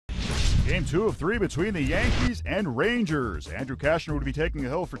Game 2 of 3 between the Yankees and Rangers. Andrew Cashner would be taking the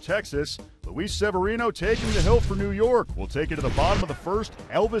hill for Texas. Luis Severino taking the hill for New York. We'll take it to the bottom of the first.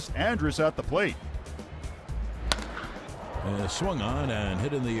 Elvis Andrus at the plate. Swung on and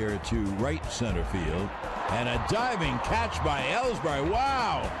hit in the air to right center field. And a diving catch by Ellsbury.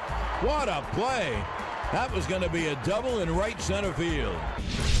 Wow, what a play. That was going to be a double in right center field.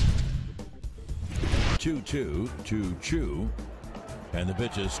 2-2 to Chu. And the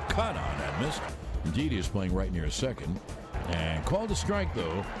pitch is cut on and missed. Indeed, he is playing right near second. And called a strike,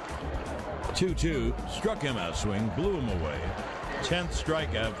 though. 2-2. Struck him out swing. Blew him away. 10th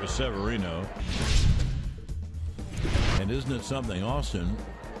strikeout for Severino. And isn't it something? Austin,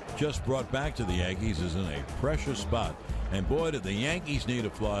 just brought back to the Yankees, is in a precious spot. And boy, did the Yankees need a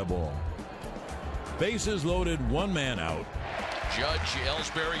fly ball. Bases loaded, one man out. Judge,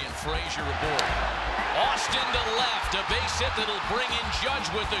 Ellsbury, and Frazier aboard. Austin to left, a base hit that'll bring in Judge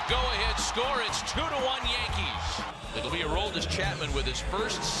with the go-ahead score. It's 2-1 Yankees. It'll be Aroldis Chapman with his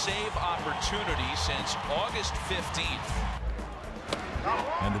first save opportunity since August 15th.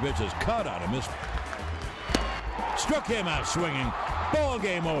 And the pitch is cut on him. Struck him out swinging. Ball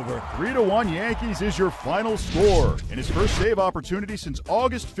game over. 3-1 Yankees is your final score. In his first save opportunity since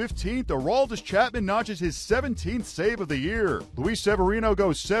August 15th, Aroldis Chapman notches his 17th save of the year. Luis Severino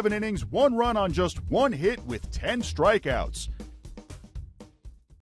goes 7 innings, 1 run on just 1 hit with 10 strikeouts.